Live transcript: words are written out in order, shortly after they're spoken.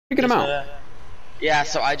Figured him out. Yeah,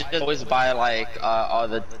 so I just always buy like all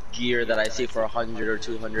the gear that I see for 100 or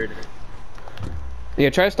 200. Yeah,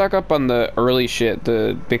 try to stock up on the early shit,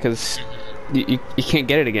 because you can't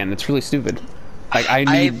get it again. It's really stupid. Like, I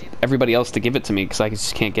need everybody else to give it to me because I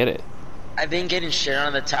just can't get it. I've been getting shit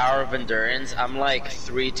on the Tower of Endurance. I'm like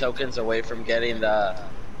 3 tokens away from getting the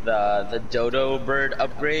Dodo Bird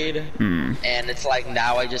upgrade, and it's like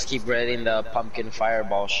now I just keep getting the Pumpkin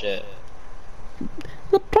Fireball shit.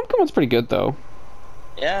 The pumpkin one's pretty good though.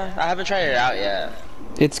 Yeah, I haven't tried it out yet.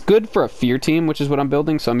 It's good for a fear team, which is what I'm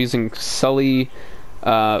building. So I'm using Sully,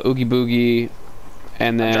 Oogie Boogie,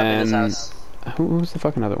 and then who's the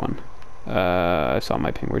fucking other one? I saw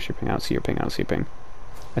my ping. Where's your ping? I don't see your ping. I don't see your ping.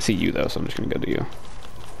 I see you though, so I'm just gonna go to you.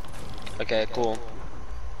 Okay, cool.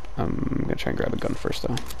 I'm gonna try and grab a gun first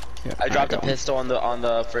though. Yeah, I dropped a pistol on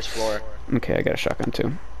the first floor. Okay, I got a shotgun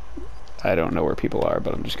too. I don't know where people are,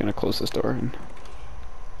 but I'm just gonna close this door. And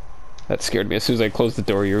that scared me. As soon as I closed the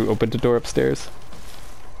door, you opened the door upstairs.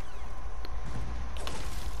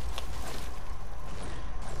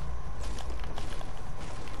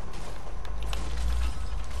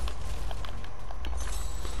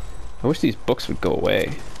 I wish these books would go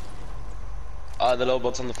away. The little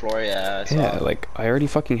books on the floor, yeah. Yeah, like, I already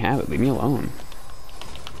fucking have it. Leave me alone.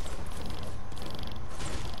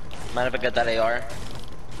 Mind if I get that AR?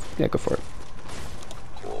 Yeah, go for it.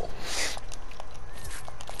 Cool.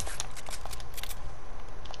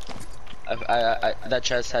 That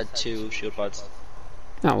chest had 2 shield pods.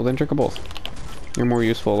 Oh, well then drink them both. You're more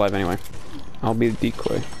useful alive anyway. I'll be the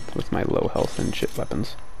decoy with my low health and shit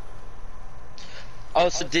weapons. Oh,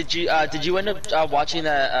 so did you end up watching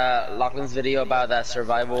that Lachlan's video about that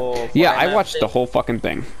survival? Yeah, I watched the whole fucking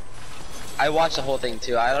thing. I watched the whole thing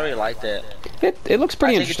too. I already liked it. It looks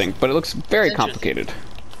pretty interesting, but it looks very complicated.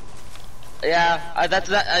 Yeah, I thought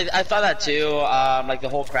that too. Like the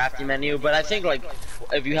whole crafting menu, but I think like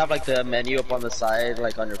if you have like the menu up on the side,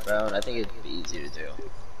 like on your phone, I think it'd be easy to do.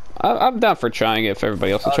 I'm down for trying it if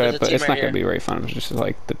everybody else will try it, but it's right not gonna be very fun. It's just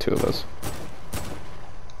like the 2 of us.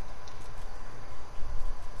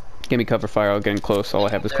 Give me cover fire. I'll get in close. All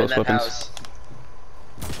I have is close weapons. House.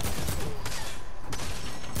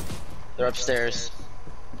 They're upstairs.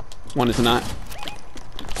 One is not.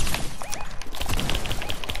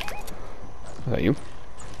 Is that you?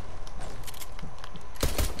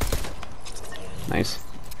 Nice.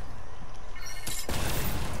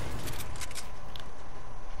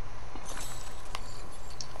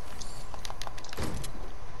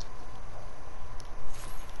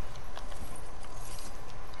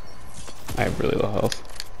 I have really low health.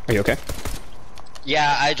 Are you okay?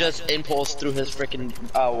 Yeah, I just impulsed through his freaking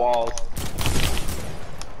walls.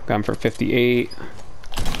 Got him for 58.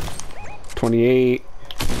 28.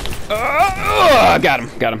 Got him.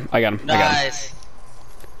 I got him. Nice.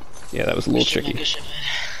 Yeah, that was a little tricky.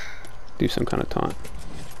 Do some kind of taunt.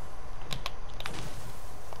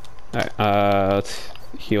 Alright, let's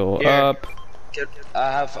heal up.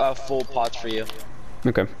 I have full pots for you.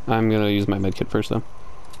 Okay, I'm gonna use my medkit first though.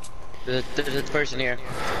 There's a person here.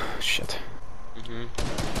 Shit.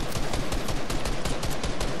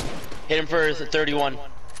 Hit him for 31.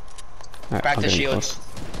 Right, Crack the shields.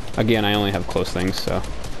 Again, I only have close things, so.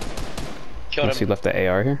 Killed him. He left the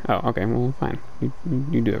AR here? Oh, okay, well, fine.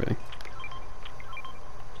 You do everything.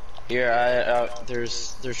 Here,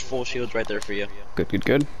 there's full shields right there for you.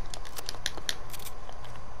 Good.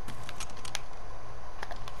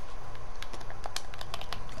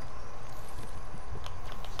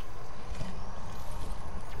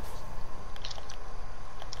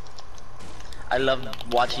 I love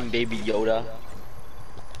watching Baby Yoda.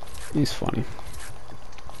 He's funny.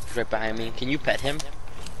 He's right behind me. Can you pet him?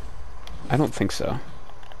 I don't think so.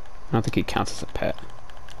 I don't think he counts as a pet.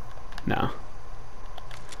 No.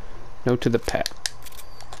 No to the pet.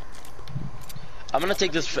 I'm gonna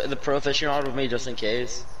take the pro fishing rod with me just in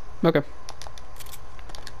case. Okay.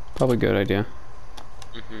 Probably a good idea.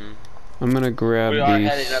 I'm gonna grab these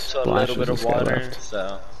heading up to a little bit of water, left.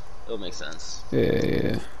 so it'll make sense.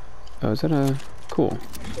 Yeah. Oh, is that a... Cool.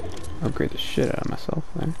 Upgrade the shit out of myself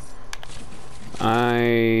there.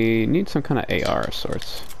 I need some kind of AR of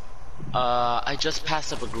sorts. I just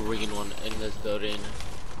passed up a green one in this building.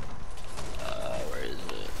 Where is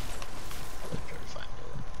it? I'm trying to find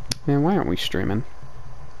it. Man, why aren't we streaming?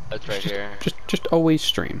 It's right here. Just always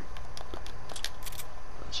stream.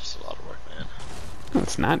 It's just a lot of work, man. No,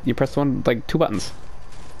 it's not. You press one, like 2 buttons.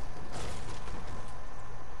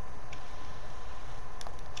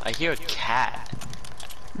 I hear a cat.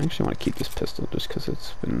 I actually want to keep this pistol just because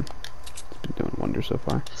it's been doing wonders so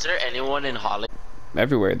far. Is there anyone in Holly?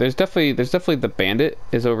 Everywhere. There's definitely the bandit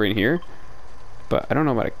is over in here. but I don't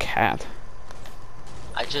know about a cat.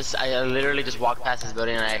 I literally just walked past this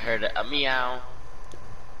building and I heard a meow.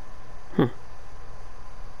 Huh.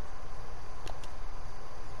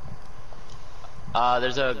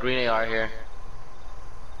 There's a green AR here.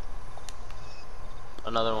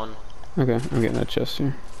 Another one. Okay, I'm getting that chest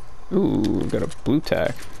here. Ooh, got a blue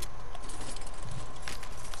tack.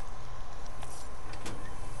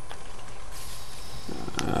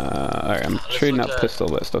 Alright, I'm trading out pistol,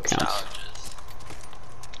 but it still counts.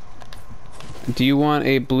 Do you want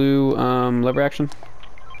a blue lever action?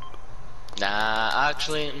 Nah,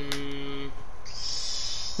 actually,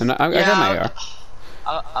 And I got my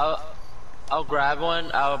AR. I'll grab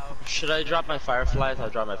one. Should I drop my fireflies? I'll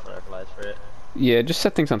drop my fireflies for it. Yeah, just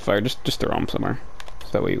set things on fire. Just throw them somewhere, so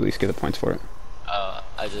that way you at least get the points for it.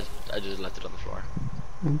 I just left it on the floor.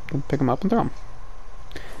 Then pick them up and throw them.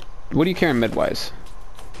 What do you carry mid-wise?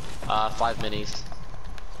 5 minis.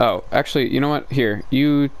 Oh, actually, you know what? Here,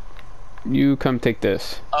 you come take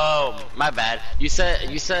this. Oh, my bad. You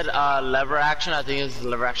said lever action. I think it's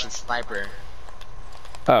lever action sniper.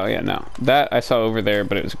 Oh yeah, no, that I saw over there,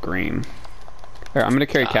 but it was green. Alright, I'm gonna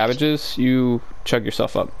carry cabbages. You chug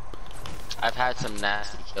yourself up. I've had some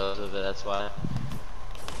nasty kills with it. That's why.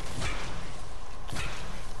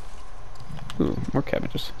 Ooh, more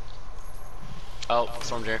cabbages. Oh,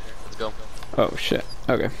 storm here. Let's go. Oh shit.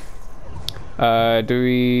 Okay. Do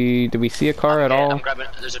we see a car at all? I'm grabbing.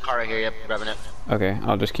 There's a car right here. Yep, I'm grabbing it. Okay,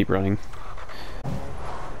 I'll just keep running.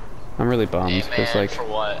 I'm really bummed because like for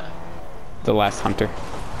what? The last hunter.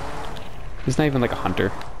 He's not even like a hunter.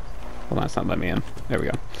 Hold on, it's not letting me in. There we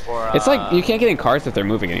go. It's like you can't get in cars if they're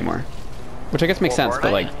moving anymore, which I guess makes sense. Fortnite?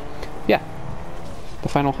 But like, yeah, the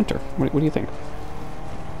final hunter. What do you think?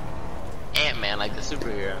 Ant-Man, like the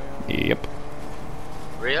superhero. Yep.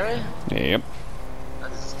 Really? Yep.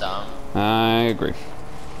 That's dumb. I agree.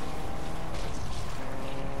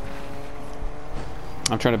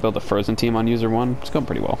 I'm trying to build a Frozen team on user 1. It's going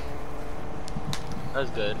pretty well. That's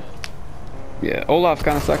good. Yeah, Olaf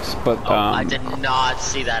kind of sucks, but I did not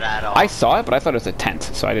see that at all. I saw it, but I thought it was a tent,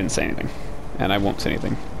 so I didn't say anything, and I won't say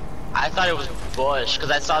anything. I thought it was bush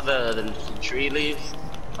because I saw the tree leaves.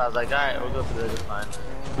 I was like, all right, we'll go through this. It's fine.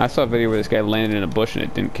 I saw a video where this guy landed in a bush and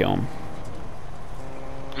it didn't kill him.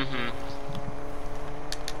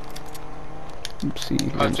 Let's see.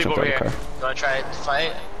 Oh, there's people over here. You wanna try to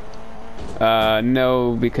fight?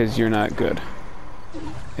 No, because you're not good.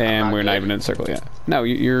 And we're not even in a circle yet. No,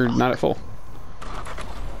 you're not at full.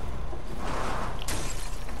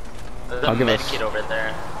 There's a med kit over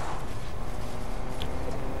there.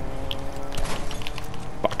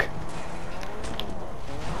 Fuck.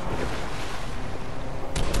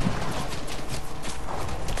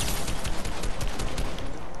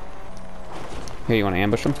 Hey, you want to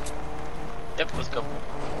ambush them? Yep, let's go.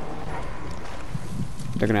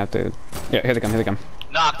 They're gonna have to. Yeah, here they come. Here they come.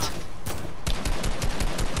 Knocked.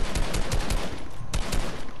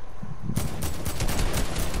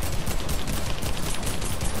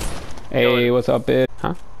 Hey, what's up, bitch?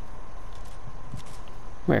 Huh?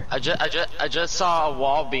 Where? I just saw a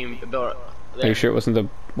wall being built. There. Are you sure it wasn't the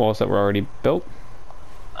walls that were already built?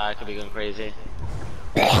 I could be going crazy.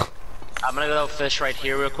 I'm gonna go fish right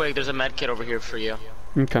here real quick. There's a med kit over here for you.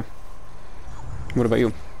 Okay. What about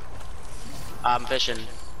you? I'm fishing.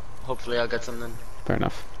 Hopefully I'll get something. Fair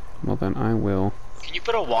enough. Well then I will. Can you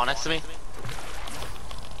put a wall next to me?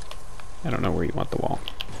 I don't know where you want the wall.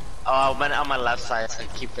 Oh, on my left side, so I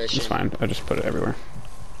can keep fishing. It's fine. I just put it everywhere.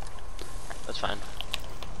 That's fine.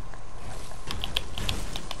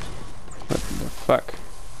 What the fuck?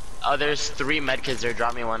 Oh, there's 3 medkits there.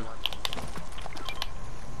 Drop me one.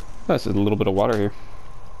 That's a little bit of water here.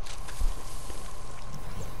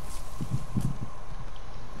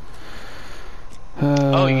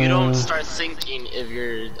 Oh, you don't start sinking if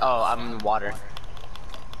you're. Oh, I'm in water.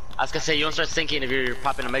 I was gonna say you don't start sinking if you're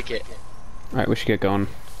popping a medkit. Alright, we should get going.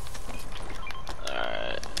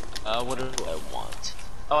 Alright. What do I want?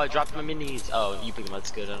 Oh, I dropped my minis. Oh, you picked them up.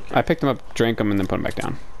 That's good. I picked them up, drank them, and then put them back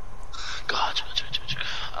down. Gotcha.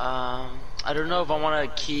 I don't know if I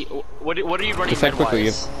want to keep. What are you running? Decide quickly.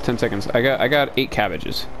 You have 10 seconds. I got 8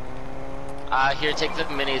 cabbages. Here, take the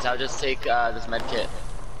minis. I'll just take this med kit.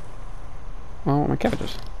 Well, I want my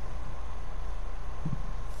cabbages.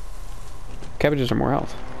 Cabbages are more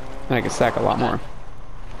health, and I can stack a lot more.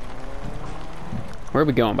 Where are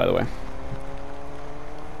we going, by the way?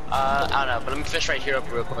 I don't know, but let me fish right here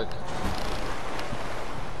up real quick.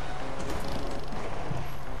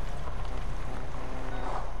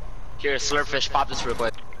 Here, slurp fish, pop this real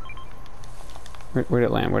quick. Where'd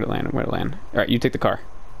it land? Where'd it land? Where'd it land? Alright, you take the car.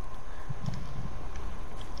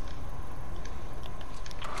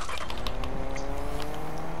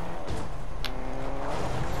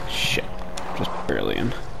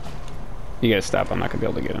 You gotta stop. I'm not gonna be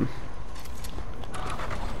able to get in.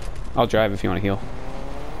 I'll drive if you want to heal.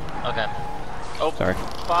 Okay. Oh, sorry.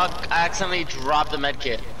 Fuck! I accidentally dropped the med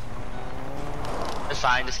kit. It's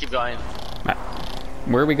fine. Just keep going. Right.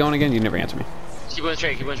 Where are we going again? You never answer me. Just keep going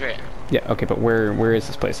straight. Keep going straight. Yeah. Okay, but where is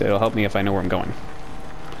this place? It'll help me if I know where I'm going.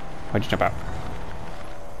 Why'd you jump out?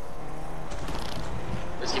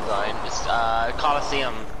 Just keep going. Just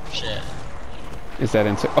Coliseum shit. Is that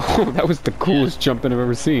in? Oh, that was the coolest jumping I've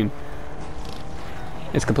ever seen.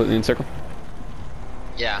 It's completely in circle.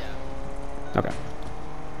 Yeah. Okay.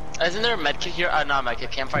 Isn't there a medkit here? Not a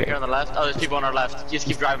medkit. Campfire here on the left. Oh, there's people on our left. Just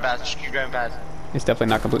keep driving past. Just keep driving past. It's definitely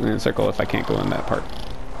not completely in a circle if I can't go in that part.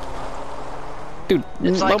 Dude,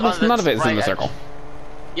 It's like almost none of it is in the right circle. edge.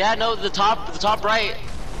 Yeah, no, the top right.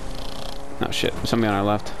 Oh shit, there's somebody on our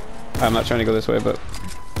left. I'm not trying to go this way, but...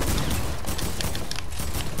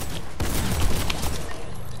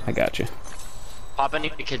 I got you. Pop any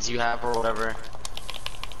kids you have or whatever.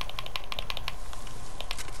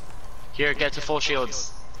 Here, get to full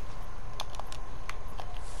shields.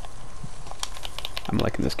 I'm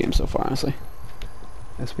liking this game so far, honestly.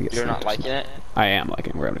 As we get You're not liking it? I am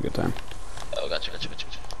liking it. We're having a good time. Oh, gotcha.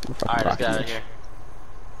 Alright, let's get out of here.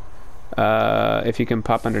 If you can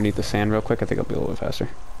pop underneath the sand real quick, I think I'll be a little bit faster.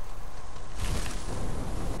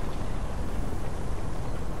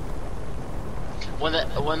 When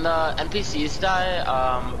the NPCs die,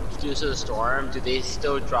 due to the storm, do they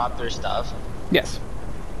still drop their stuff? Yes.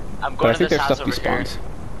 I'm going to I think this their house stuff over here. despawns.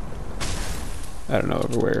 I don't know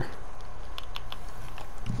everywhere.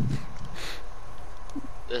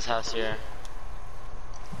 This house here.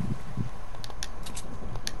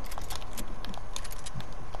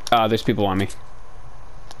 There's people on me.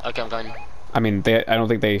 Okay, I'm going. I mean, I don't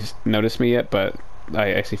think they noticed me yet, but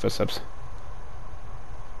I see footsteps.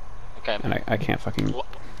 Okay. And I can't fucking...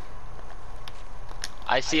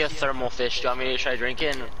 I see a thermal fish. Do you want me to try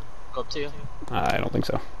drinking and go up to you? I don't think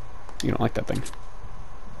so. You don't like that thing.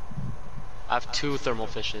 I have 2 thermal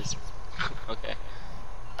fishes. Okay.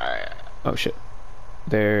 Alright. Oh shit.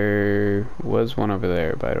 There was one over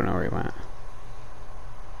there, but I don't know where he went.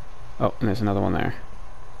 Oh, and there's another one there.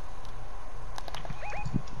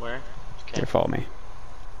 Where? Okay. Here, follow me.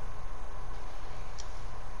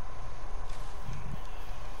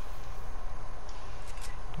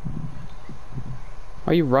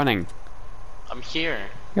 Why are you running? I'm here.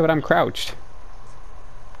 Yeah, but I'm crouched.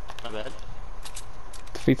 My bad.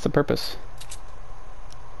 Defeats the purpose.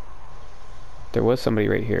 There was somebody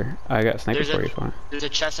right here. I got snipers for you if you want. There's a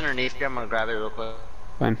chest underneath here. I'm gonna grab it real quick.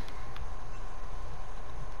 Fine.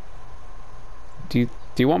 Do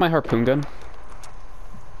you want my harpoon gun?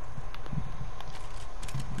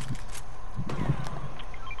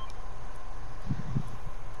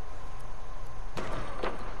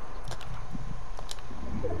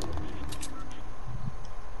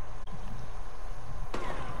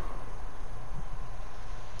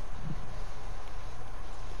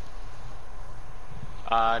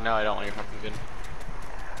 No, I don't want your harpoon gun.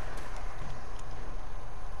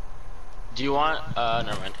 Do you want,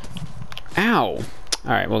 never mind. Ow!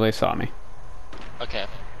 Alright, well they saw me. Okay,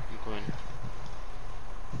 I'm going.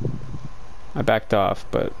 I backed off,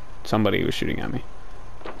 but somebody was shooting at me.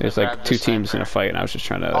 There's like 2 teams in a fight, and I was just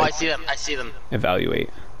trying to I see them, I see them. evaluate.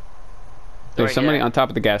 They're There's right somebody here. on top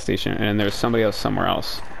of the gas station, and there's somebody else somewhere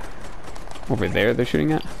else. Over there they're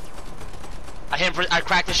shooting at? I hit him for, I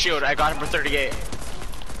cracked his shield, I got him for 38.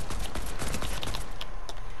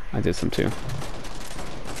 I did some too.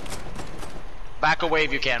 Back away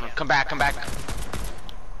if you can, come back, come back.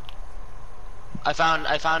 I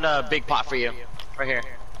found a big pot for you, right here.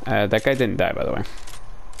 That guy didn't die, by the way.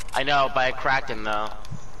 I know, but I cracked him though.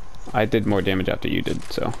 I did more damage after you did,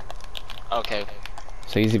 so. Okay.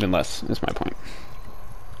 So he's even less, is my point.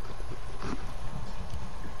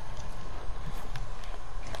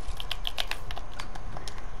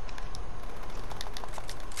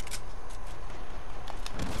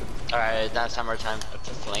 Alright, now it's time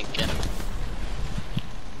to flank him.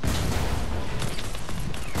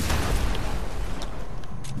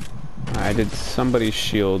 I did somebody's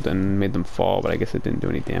shield and made them fall, but I guess it didn't do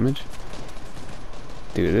any damage.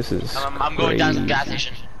 Dude, this is I'm going down to the gas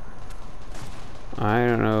station. I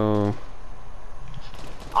don't know.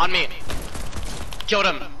 On me. Killed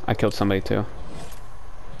him. I killed somebody too.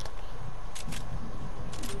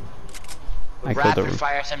 I killed Rapid a...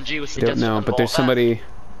 fire SMG with Don't know, but there's somebody...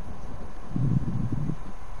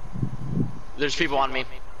 There's people on me.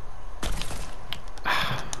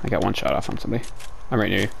 I got one shot off on somebody. I'm right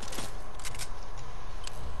near you.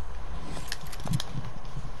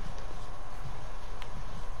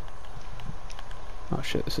 Oh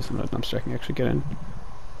shit, this isn't a dumpster I can actually get in.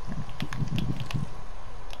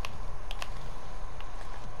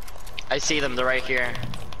 I see them. They're right here.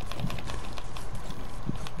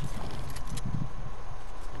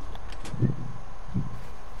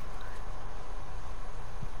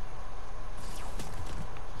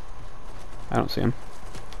 I don't see him.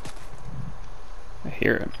 I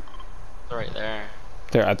hear him. They're right there.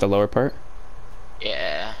 They're at the lower part?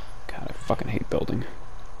 Yeah. God, I fucking hate building.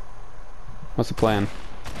 What's the plan?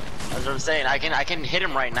 That's what I'm saying. I can hit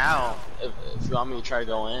him right now if you want me to try to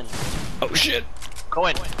go in. Oh shit! Go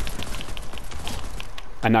in.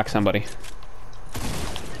 I knocked somebody.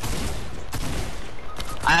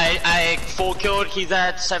 I full killed. He's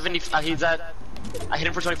at 70. I hit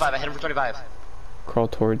him for 25. I hit him for 25. Crawl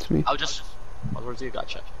towards me. I'll towards you.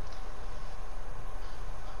 Gotcha.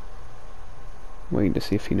 Waiting to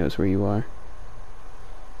see if he knows where you are.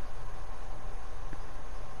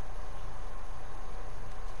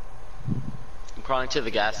 I'm crawling to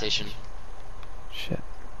the gas station. Shit.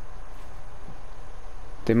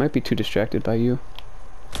 They might be too distracted by you.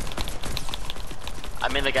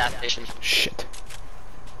 I'm in the gas station. Shit.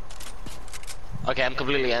 Okay, I'm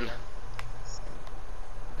completely in.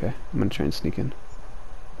 Okay, I'm gonna try and sneak in.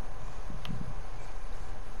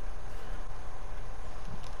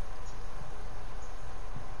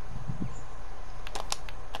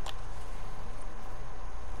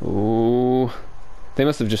 Ooh. They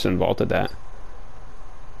must have just unvaulted that.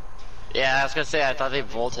 Yeah, I was gonna say, I thought they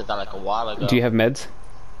vaulted that like a while ago. Do you have meds?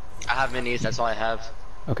 I have minis, that's all I have.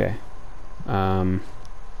 Okay.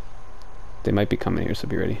 They might be coming here, so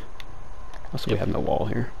be ready. Also, we have no wall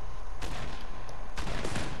here.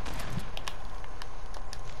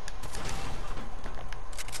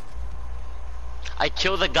 I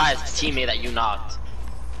killed the guy's teammate that you knocked.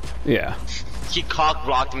 Yeah. He cock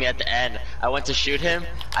blocked me at the end. I went to shoot him.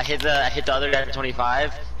 I hit the other guy for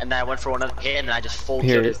 25, and then I went for another hit, and then I just full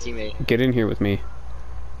killed his teammate. Get in here with me.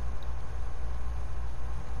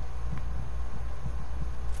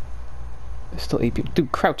 There's still 8 people.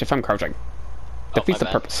 Dude, crouch if I'm crouching. Defeats the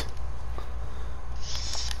purpose.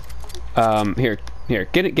 Here,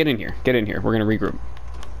 get in here. Get in here. We're gonna regroup.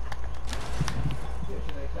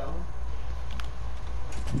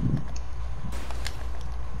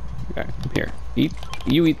 Okay, here.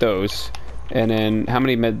 You eat those, and then how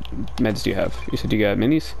many meds do you have? You said you got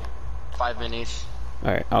minis? 5 minis.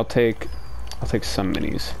 All right, I'll take some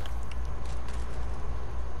minis.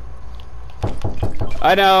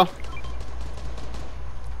 I know.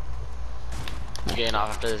 You getting off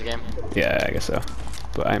after this game? Yeah, I guess so.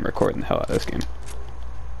 But I am recording the hell out of this game.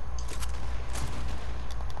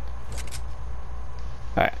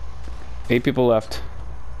 All right, 8 people left.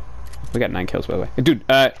 We got 9 kills, by the way. Dude,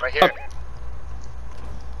 right here. Up.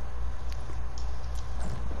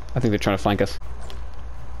 I think they're trying to flank us.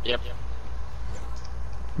 Yep.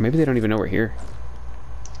 Maybe they don't even know we're here.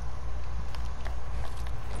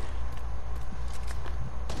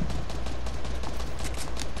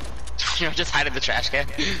 You're just hiding the trash can.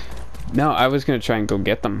 No, I was gonna try and go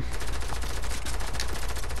get them.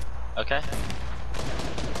 Okay.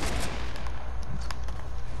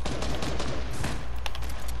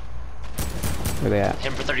 Where they at?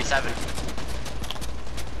 Him for 37.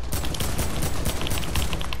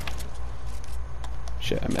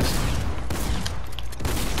 Shit, I missed.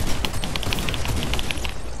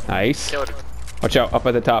 Nice. Killed him. Watch out, up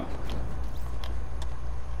at the top.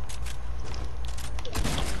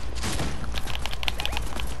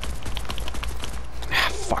 Ah,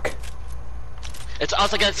 fuck. It's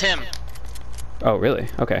us against him. Oh, really?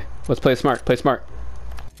 Okay. Let's play smart. Play smart.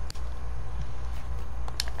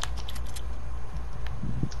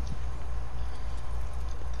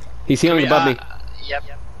 He's healing above me. Yep.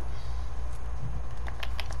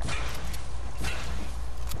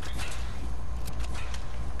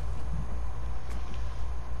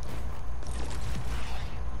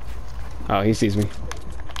 Oh, he sees me.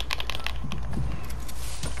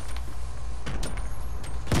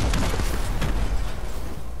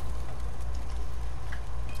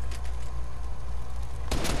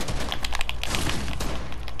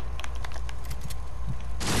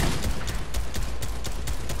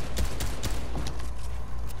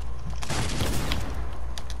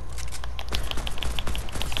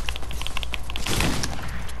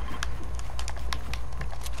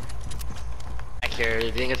 Here, do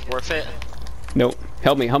you think it's worth it? Nope.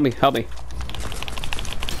 Help me, help me, help me.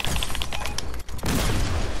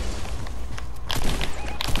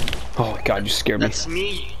 Oh my god, you scared me. That's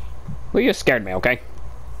me. Well, you scared me, okay?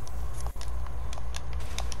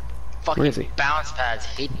 Fucking Where is he? bounce pads,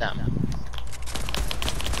 hate them.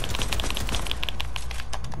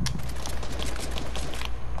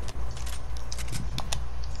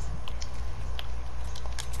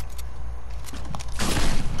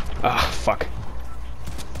 Ah.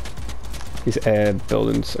 These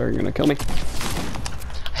buildings are gonna kill me.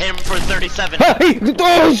 Him for 37. Hey!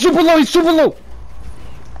 Oh, he's super low! He's super low!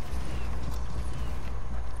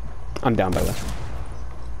 I'm down by that.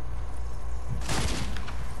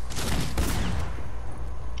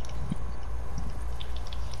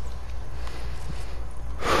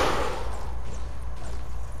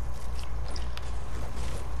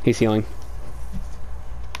 He's healing.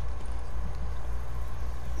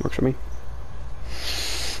 Works for me.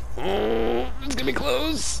 Oh, it's gonna be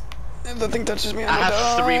close. If the thing touches me, I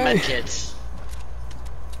have 3 medkits.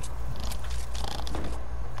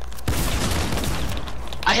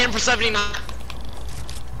 I hit him for 79.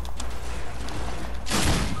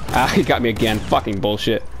 Ah, he got me again. Fucking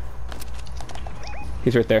bullshit.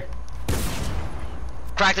 He's right there.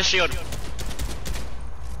 Crack the shield.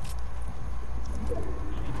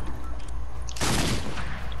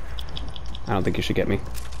 I don't think you should get me.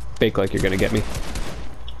 Fake like you're gonna get me.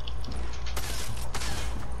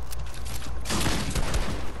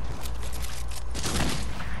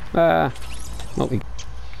 Well,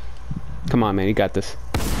 come on, man, you got this.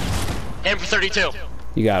 Hit him for 32.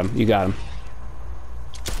 You got him. You got him.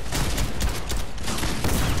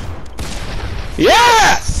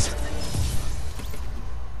 Yes!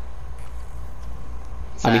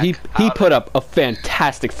 I mean, he put up a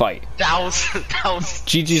fantastic fight. That was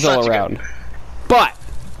GG's all around. But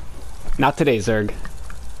not today, Zerg.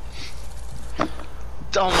 Oh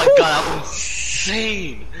my god, that was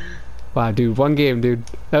insane. Wow, dude, one game, dude.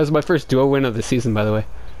 That was my first duo win of the season, by the way.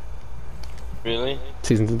 Really?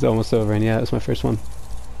 Season's almost over, and yeah, it was my first one.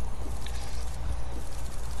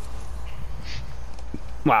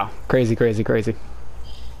 Wow, crazy, crazy, crazy.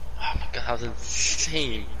 Oh my god, that was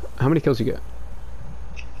insane. How many kills you get?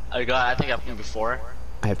 I think I've been before.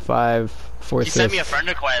 I had 5, 4 He sent me a friend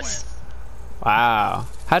request. Wow.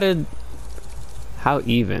 How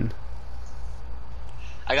even?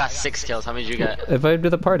 I got 6 kills. How many did you get? Invite him to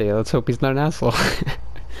the party. Let's hope he's not an asshole.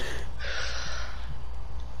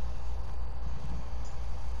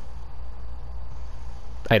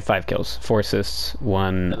 I had 5 kills, 4 assists,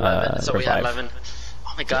 1 11. So revive. we had 11.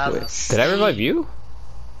 Oh my god. Did I revive you?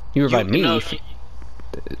 You revived me. No,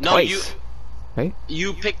 twice. Right?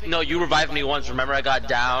 You picked. No, you revived me once. Remember, I got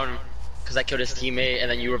down because I killed his teammate, and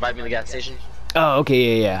then you revived me in the gas station. Oh,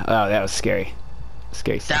 okay, yeah, yeah. Oh, that was scary.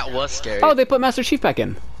 Scary stuff. That was scary. Oh, they put Master Chief back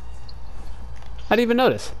in. I didn't even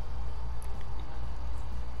notice.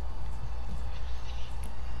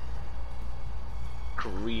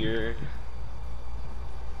 Career.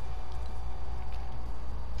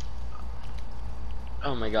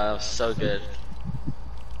 Oh my god, that was so good.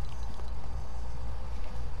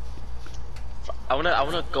 I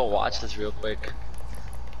wanna go watch this real quick.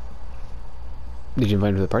 Did you invite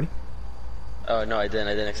him to the party? Oh no, I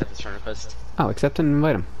didn't accept his friend request. Oh, accept and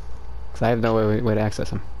invite him. Because I have no way to access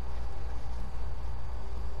him.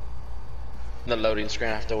 The loading screen,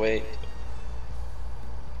 I have to wait.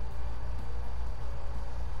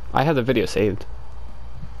 I have the video saved.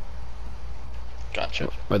 Gotcha.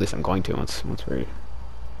 Or at least I'm going to once we're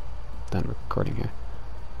done recording here.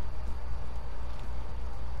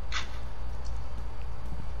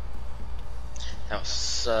 That was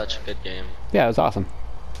such a good game. Yeah, it was awesome.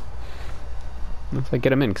 Let's like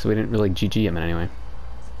get him in because we didn't really GG him in any way.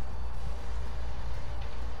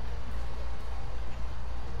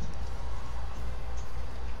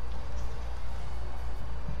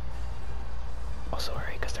 Oh,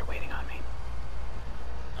 sorry, because they're waiting on me.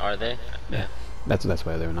 Are they? Yeah, that's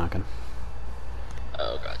why they were knocking.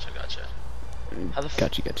 Oh, gotcha. How the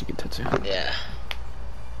Gotcha, good Tetsu. Yeah.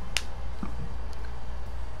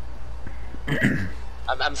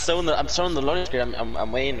 I'm still in the loading screen.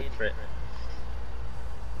 I'm waiting for it.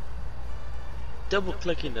 Double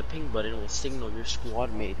clicking the ping button will signal your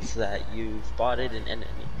squad mates that you've spotted an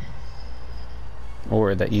enemy.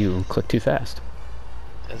 Or that you click too fast.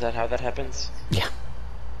 Is that how that happens? Yeah.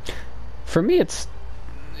 For me, it's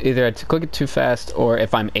either I click it too fast, or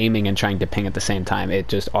if I'm aiming and trying to ping at the same time, it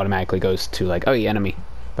just automatically goes to like, oh, yeah, enemy.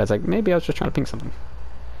 But it's like, maybe I was just trying to ping something.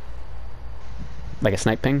 Like a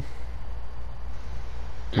snipe ping.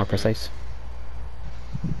 More precise.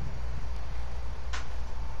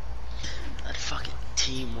 That fucking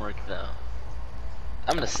teamwork, though.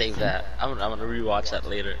 I'm gonna save that. I'm gonna rewatch that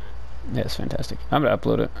later. Yeah, it's fantastic. I'm gonna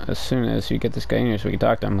upload it as soon as you get this guy in here so we can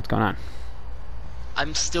talk to him. What's going on?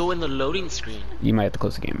 I'm still in the loading screen. You might have to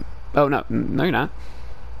close the game. Oh, no, you're not.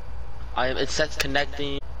 It says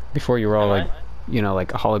connecting. Before you were all like, you know,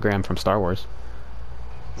 like a hologram from Star Wars.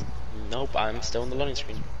 Nope, I'm still in the loading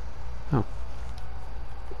screen. Oh.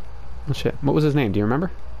 Oh shit. What was his name? Do you remember?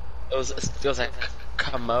 It was like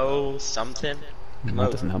Camo something.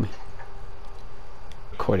 That doesn't help me.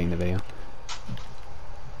 recording the video.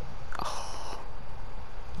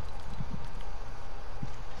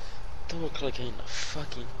 Double clicking the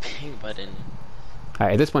fucking ping button.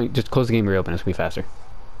 Alright, at this point, just close the game, reopen. It's gonna be faster.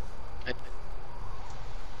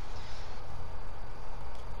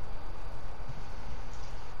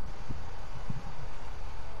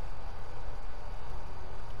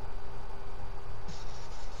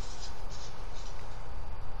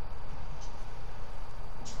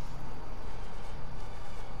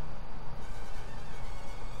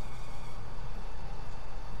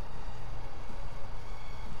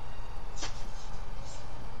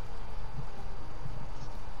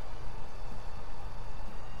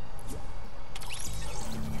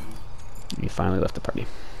 You finally left the party.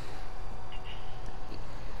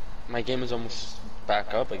 My game is almost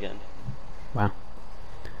back up again. Wow.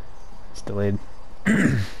 It's delayed.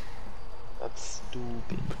 That's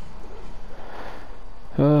stupid.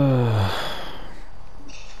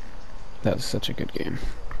 That was such a good game.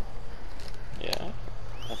 Yeah,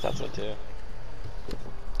 I thought so too.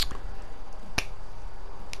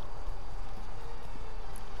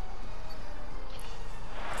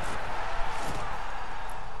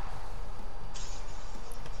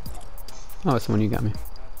 Oh, it's the one you got me.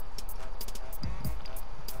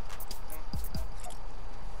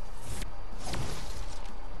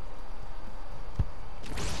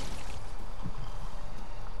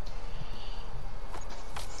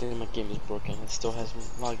 I think my game is broken. It still has me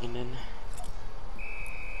logging in.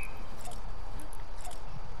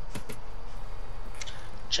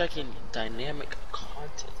 Checking dynamic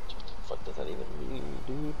content. What the fuck does that even mean,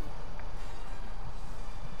 dude?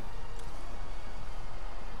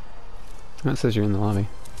 It says you're in the lobby.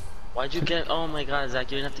 Why'd you get? Oh my god, Zach,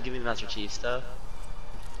 you didn't have to give me the Master Chief stuff.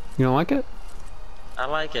 You don't like it? I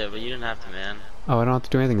like it, but you didn't have to, man. Oh, I don't have to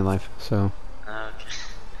do anything in life, so... Okay.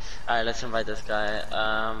 Alright, let's invite this guy.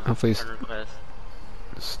 Hopefully he's request.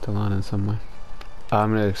 still on in some way.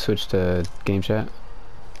 I'm gonna switch to game chat.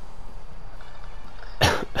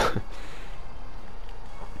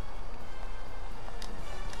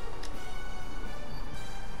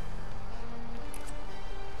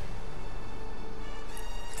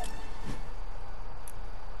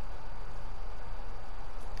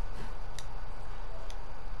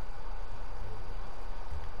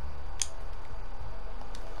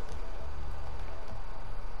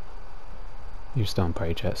 You're still in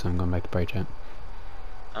party chat, so I'm going back to party chat.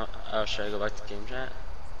 Oh, should I go back to game chat?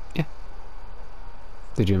 Yeah.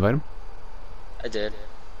 Did you invite him? I did.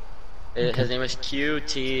 Okay. His name is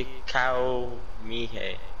QT Kao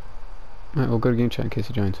Mihe. Alright, we'll go to game chat in case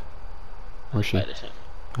he joins. Or she. Invited him.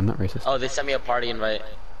 I'm not racist. Oh, they sent me a party invite.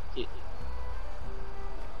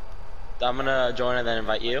 I'm gonna join and then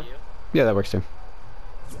invite you. Yeah, that works too.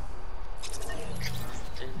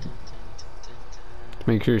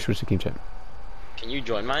 Make sure you switch to game chat. Can you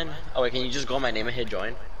join mine? Oh wait, can you just go on my name and hit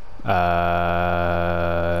join?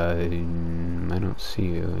 I don't see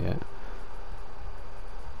you yet.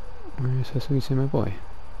 Where is Jesus, my boy?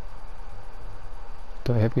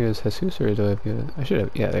 Do I have you as Jesus or do I have you as... I should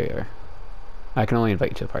have... Yeah, there you are. I can only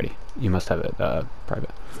invite you to the party. You must have it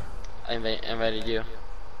private. I invited you.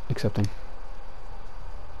 Accepting.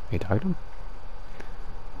 Are you talking to him?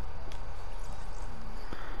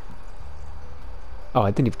 Oh,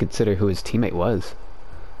 I didn't even consider who his teammate was.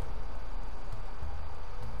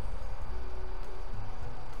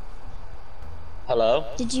 Hello?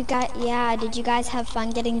 Did you guys have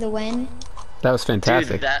fun getting the win? That was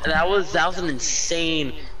fantastic. Dude, that was an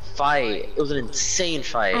insane fight. It was an insane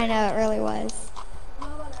fight. I know, it really was.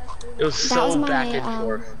 It was That was so my, back and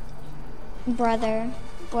forth. brother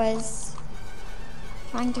was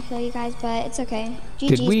trying to kill you guys, but it's okay.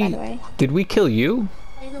 GG's, by the way. Did we kill you?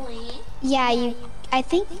 Yeah, I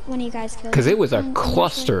think one of you guys killed Because me. it was a I'm not sure.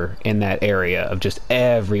 cluster in that area of just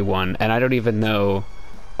everyone, and I don't even know.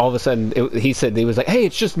 All of a sudden, he said, he was like, hey,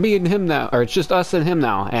 it's just me and him now, or it's just us and him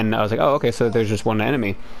now. And I was like, oh, okay, so there's just one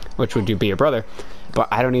enemy, which would be your brother. But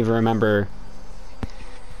I don't even remember.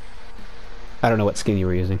 I don't know what skin you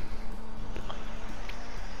were using.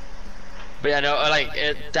 But yeah, no, like,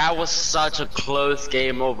 that was such a close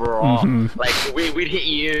game overall. Like, we'd hit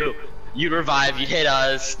you, you'd revive, you'd hit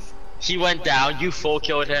us, he went down, you full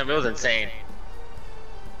killed him, it was insane.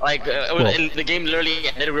 Like, the game literally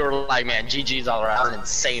ended, we were like, man, GG's all around, an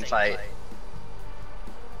insane fight.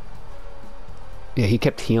 Yeah, he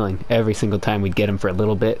kept healing every single time we'd get him for a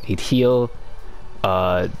little bit. He'd heal,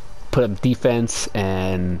 put up defense,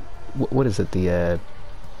 and what is it, the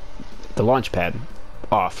launch pad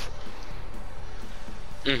off.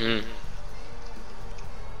 Wait,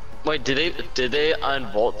 did they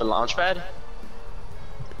unvolt the launch pad?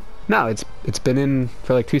 No, it's been in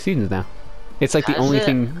for like 2 seasons now. It's like the Has only it?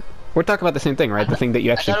 thing. We're talking about the same thing, right? The thing that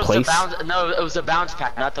you I actually thought it was place. the bounce. No, it was the bounce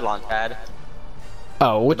pad, not the launch pad.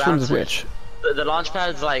 Oh, which one's bouncer. which? The launch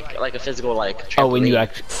pad is like a physical like. Trampoline. Oh, when you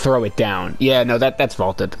actually throw it down. Yeah, no, that's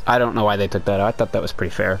vaulted. I don't know why they took that out. I thought that was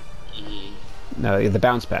pretty fair. No, the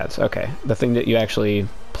bounce pads. Okay, the thing that you actually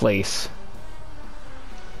place.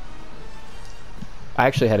 I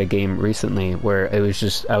actually had a game recently where it was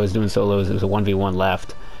just I was doing solos. It was a 1v1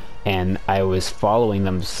 left, and I was following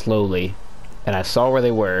them slowly, and I saw where they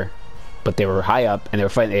were, but they were high up and they were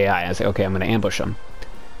fighting AI. I was like, okay, I'm gonna ambush them.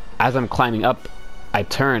 As I'm climbing up, I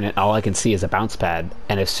turn and all I can see is a bounce pad.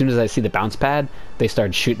 And as soon as I see the bounce pad, they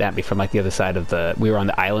started shooting at me from like the other side of the. We were on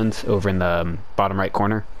the island over in the bottom right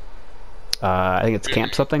corner. I think it's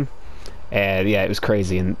camp something. And yeah, it was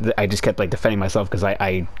crazy, and I just kept like defending myself because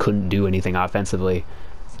I couldn't do anything offensively,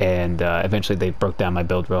 and eventually they broke down my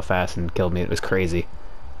build real fast and killed me. It was crazy,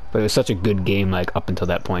 but it was such a good game like up until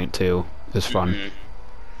that point too. It was fun.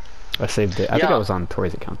 I saved it. I think I was on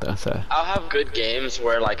Tori's account though. So I'll have good games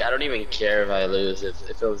where like I don't even care if I lose if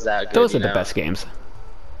it was that good. those are the best games.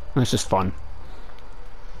 It's just fun.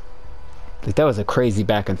 Like that was a crazy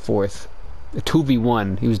back and forth. The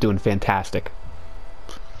 2v1, he was doing fantastic.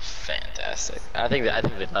 Fantastic. I think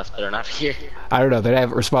they left. They're not here. I don't know. They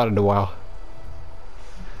haven't responded in a while.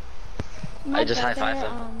 My I just brother, high-fived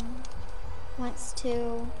them. Wants to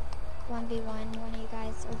 1v1 one of you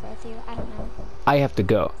guys or both of you. I don't know. I have to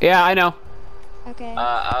go. Yeah, I know. Okay.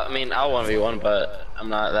 I mean, I'll 1v1, but I'm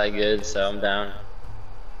not that good, so I'm down.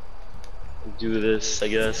 Do this, I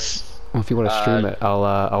guess. Well, if you want to stream it,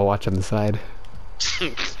 I'll watch on the side.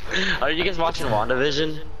 Are you guys watching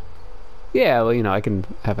WandaVision? Yeah, well, you know, I can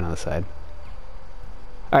have it on the side.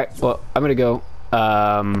 Alright, well, I'm gonna go.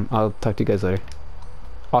 I'll talk to you guys later.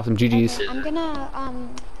 Awesome, GG's. Okay, I'm gonna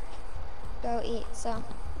go eat. So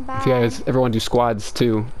bye. If you guys ever want to do squads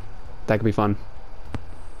too, that could be fun.